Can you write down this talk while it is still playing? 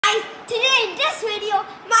Today in this video,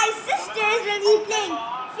 my sisters will be playing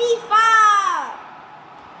FIFA.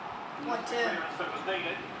 What to?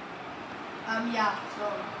 Yeah,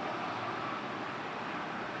 so.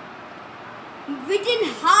 Within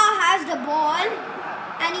Ha has the ball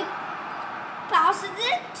and he passes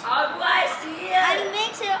it. How do I steal? And he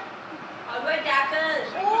makes it. How do I tackle?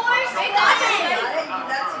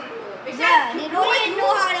 Yeah, they don't even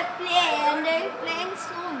know how to play and they're playing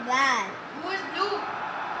so bad. Who is blue?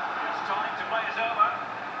 It's time to play is over.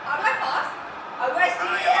 How do I pass? How do I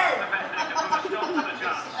steal?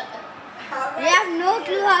 They have no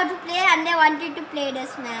clue how to play and they wanted to play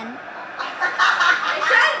this man.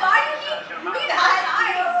 Michelle, why do you need that?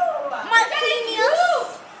 Marquinhos.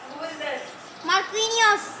 Who is this?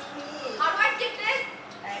 Marquinhos. How do I skip this?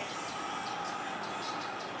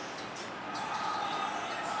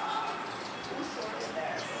 Who's sorted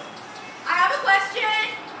there? I have a question.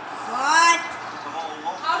 What?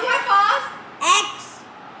 How do I pass? X.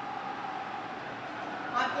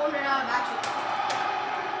 My phone ran out of battery.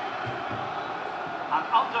 And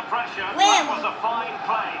under pressure, Wait. that was a fine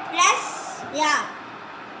play. Press. Yeah.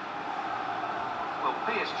 Well,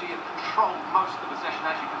 PSG have controlled most of the possession,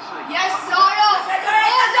 as you can see. Yes, Zoro!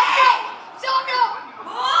 Zoro!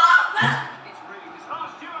 It's really Oh,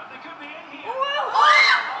 Stuart, they could be in here.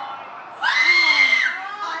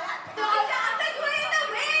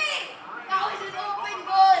 That was an open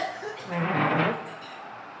goal!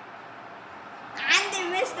 And they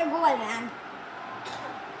missed the goal, man.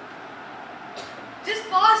 Just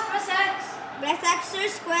pause, press X. Press X or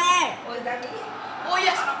square. Oh, is that me? Oh,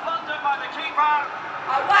 yes. And a blunder by the keeper.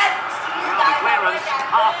 How do I steal Well, that? clearance,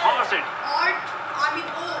 half-hearted.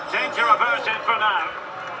 Danger averted for now.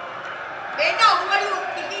 Beta, who are you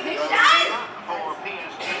kicking? Michelle! For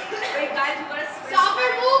PSG. Wait, guys, you gotta sprint. Soccer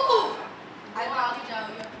move! I got it.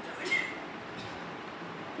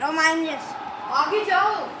 Don't mind this. Aage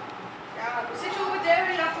jao. Sit over there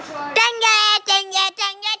and have to shot. Tenga, tenga,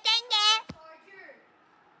 tenga, tenga. Oh,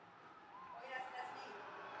 yes, that's me.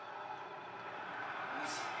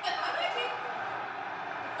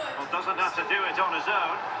 Well, doesn't have to do it on his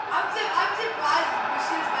own. I'm surprised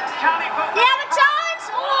Michelle's better. Can he put They have a chance.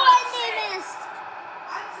 Oh, and they missed.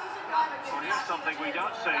 I'm so surprised Well, here's something we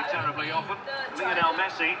don't see terribly often. Lionel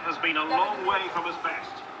Messi has been a long way from his best.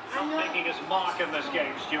 Not making his mark in this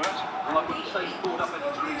game, Stuart. Well, I wouldn't say he pulled up any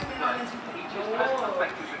trees today. He just has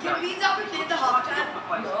perfected the Can game. we up and play the half time? The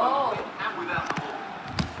place both with and without the ball.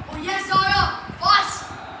 Oh yes, Zoro! Pass!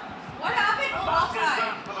 What happened? Oh, Basket offside.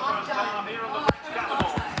 done for the first time here on the pitch. Got the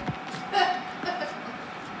ball.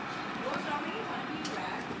 What's wrong with you?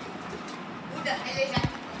 Who the hell is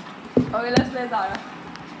that? Okay, let's play Zara.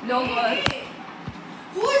 No goal.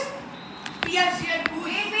 Who is PSG and who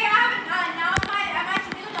is? Wait, I haven't. Now am I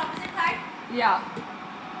sitting on the opposite side? Yeah.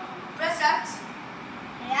 Press X.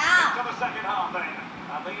 Yeah. To the second half then.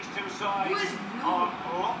 And these two sides Who is blue? are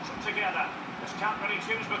locked together. Just can't really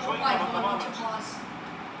choose Oh between my them at the god, what a moment. pass.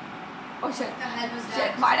 Oh shit. What the hell was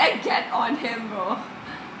Shit, that? why'd I get on him, bro?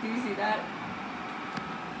 Do you see that?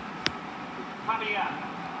 Fabian.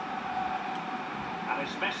 And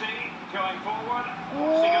it's Messi going forward.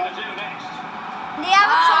 What's he going to do next? They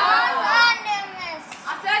have a chance and they missed.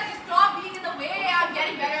 I said just stop being in the way. I'm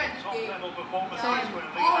getting better at this Top game. level performances Sorry. where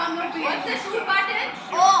Oh, I'm not Messi What's the shoot button?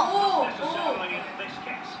 Oh. not necessarily in this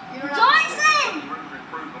case. You don't have Johnson! Room for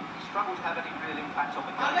improvement. He struggled to have any real impact on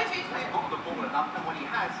the How game. much is He hasn't it? got the ball enough, and when he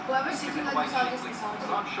has, Whoever's he's sitting given like away this, I'll just easily. miss out.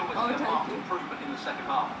 But I'm sure we'll Oh, see a thank marked you. improvement in the second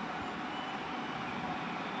half.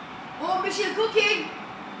 Oh, Michelle cooking!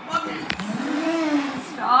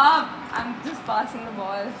 Stop! I'm just passing the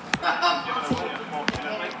ball. Given away,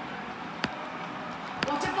 unfortunately.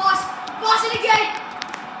 Watch it pass! Pass it again!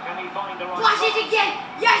 Can he find the right Pass it again!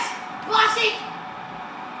 Yes! Pass it!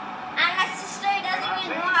 And my sister doesn't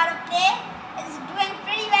even know how to play. Is doing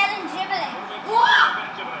pretty well in dribbling. Whoa!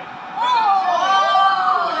 effectively? Oh!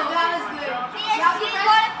 Oh, that is good. PSG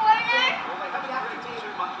got a corner. Well, they haven't really done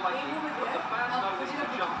too much lately, but the fans know this is a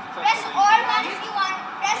chance to take Press the R1 lead. if you want.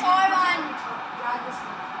 Press R1. Drag this.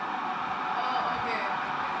 Oh, okay.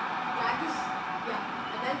 Drag this. Yeah.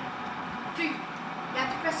 And then 3. You have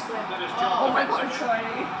to press square. That is Oh, John. Oh my god,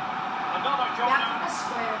 sorry. Another you have to John. press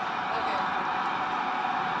square. Okay.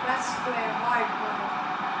 Press square.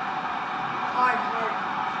 Hard.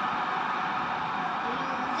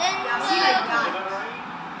 Then Yeah, see like that. Delivery.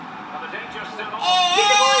 And the danger still on.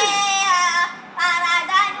 para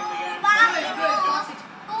dar um Good, barulho. good. Pass it.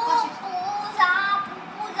 Pass it. Pupuza,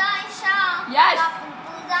 pupuza em chão. Yes.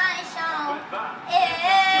 Pupuza em chão. With that.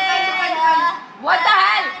 What the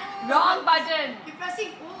hell? Wrong button. You're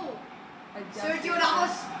pressing. Oh. Adjust. Sergio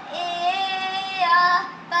Ramos.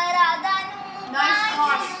 Para dar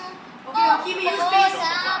Hakimi, use space.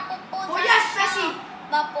 Oh yes, Messi.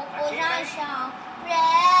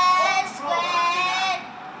 Press square.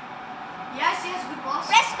 Yes, good pass.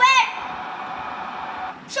 Press square.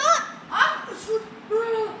 Shoot. Ah, shoot.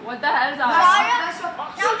 What the hell is Rara. that?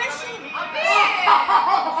 Now let's shoot.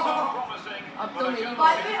 Promising. Up to me.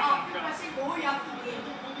 By the way, after pressing O, you have to aim.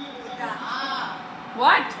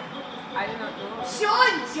 What? I do not know.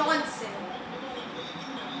 Sean Johnson.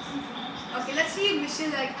 Okay, let's see if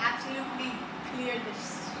Michelle absolutely cleared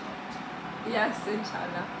this. Yes,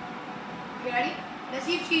 inshallah. Okay, ready? Let's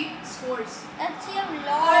see if she scores. Let's see if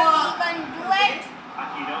Laurie can do it.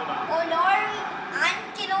 Akinola. Oh, Laurie and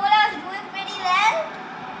Kinola is doing pretty well.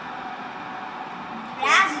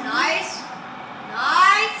 That's Nice.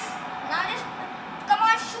 Nice. Now just come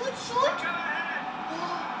on, shoot.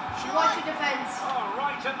 She wants your defense. Oh,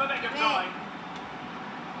 right in the nick of time.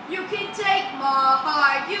 You can take my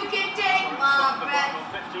heart. You can take my The breath.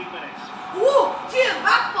 final 15 minutes. Ooh, chill,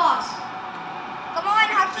 back pass. Come on,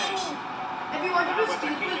 Hakimi. If you want to do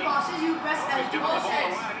skillful passes, you press He's L2 given the ball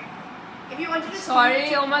says. away. If you want to do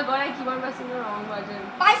Sorry, oh my god, I keep on pressing the wrong button.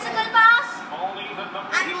 Bicycle pass. All even the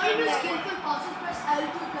If you want to do Yeah. skillful passes, press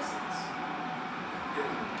L2 plus X.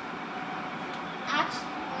 That's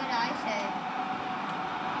what I said.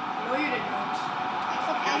 No, you did not. I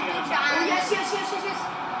said empty Oh, chance. yes.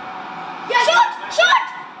 Yes! Shoot!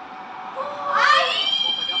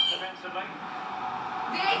 Popping up defensively.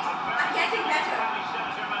 Wait, I'm getting better. Paris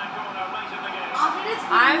Saint-Germain corner late in the game. After this,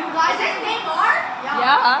 I'm- you guys Is his name Neymar? Yeah.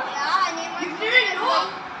 Yeah. Yeah, Neymar. You didn't know.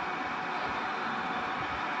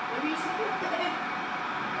 What do you say? Hey,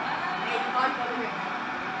 you can't call him.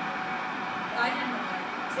 I didn't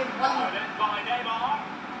know. Say volley. Put in by Neymar.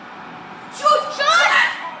 Shoot! Forge ahead.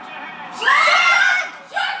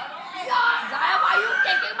 Zaya, why are you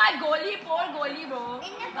taking my goalie? Poor goalie, bro.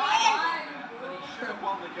 In the face. But he should have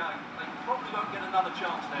won the game. They probably won't get another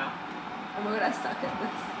chance now. Oh my god, I suck at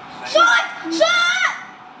this. Shoot! Zaya.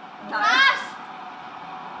 Pass!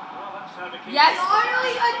 Well, that's how to keep Yes.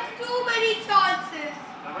 Finally, had too many chances.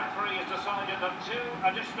 The referee has decided that 2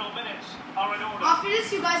 additional minutes are in order. After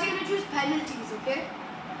this, you guys are gonna choose penalties, okay?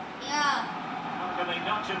 Yeah. How can they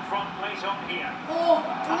nudge in front late on here? Oh,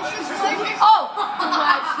 Who should score this? Oh, too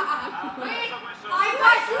much. wait! Whistle.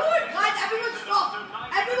 Guys, shoot! Guys, everyone stop!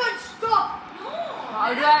 Everyone stop!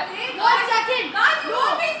 How do I? 1 second! Guys, you No.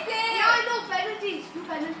 always play. Yeah, I know, penalties. Do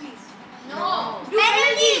penalties. No. Do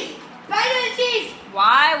penalties! Penalties!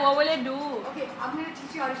 Why? What will it do? Okay, I'm gonna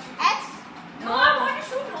teach you how to shoot. X. No, I want to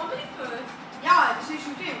shoot normally first. Yeah, this is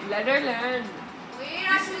shooting. Let her learn. Wait,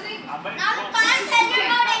 I'm choosing. A big Now you ball. can't tell her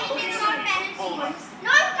about anything about penalties.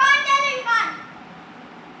 No, you can't tell her you can't.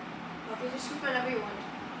 Okay, just shoot whenever you want.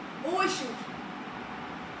 Always shoot.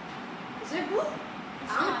 Is it good?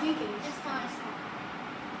 I don't think it is. It's not.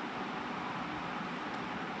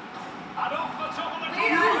 And off the top of the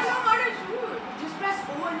Wait, I don't know how to shoot. Just press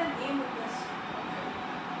O and then aim with this.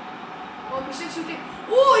 Oh, Michelle shooting.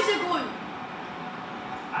 Oh, it's a goal.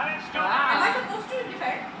 And it's gone. Am I supposed to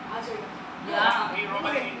defend? I'll show you. Yeah. He Okay,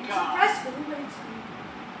 remained so calm. press O when it's green.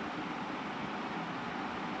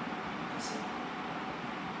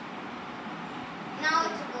 Now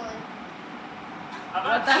it's a goal. And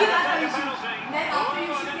What that's the a hell? penalty. Then after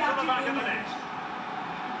you Oh, shoot, and you have into the to back aim of the it. net.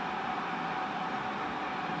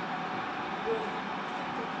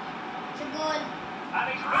 It's a goal. And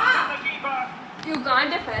he's beaten the keeper. You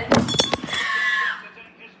can't defend. To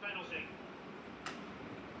take his penalty.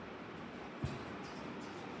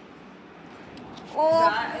 Oh,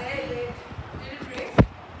 Hey, did it break?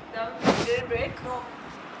 Did it break? No.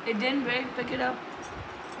 It didn't break. Pick it up.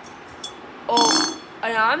 Oh,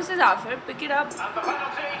 Aram says After, pick it up. And the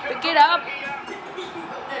penalty could Pick it up. here.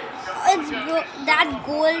 that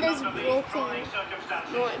goal is broken. Trying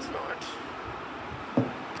circumstances. No, it's not.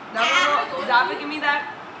 No, Zafir, give me that.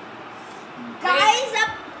 Guys,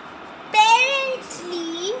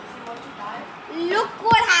 apparently, look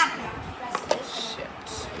what happened. Shit.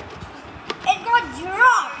 It got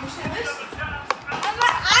dropped. And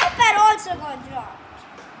my iPad also got dropped.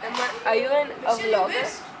 Are you a vlogger?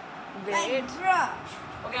 miss? Wait. Bruh.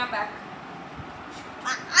 Okay, I'm back.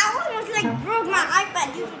 I almost broke my iPad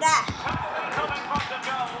due to that. Coming from the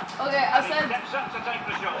goal. Okay, And he Asad. steps up to take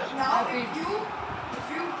the shot. Now, Okay. if you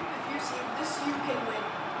save this, you can win.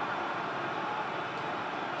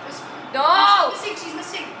 No! She's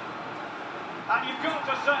missing. And you've got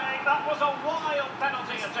to say that was a wild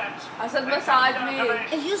penalty attempt. Asad, They massage come down me. to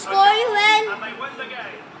this. If you score, you win. And they win the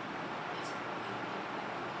game.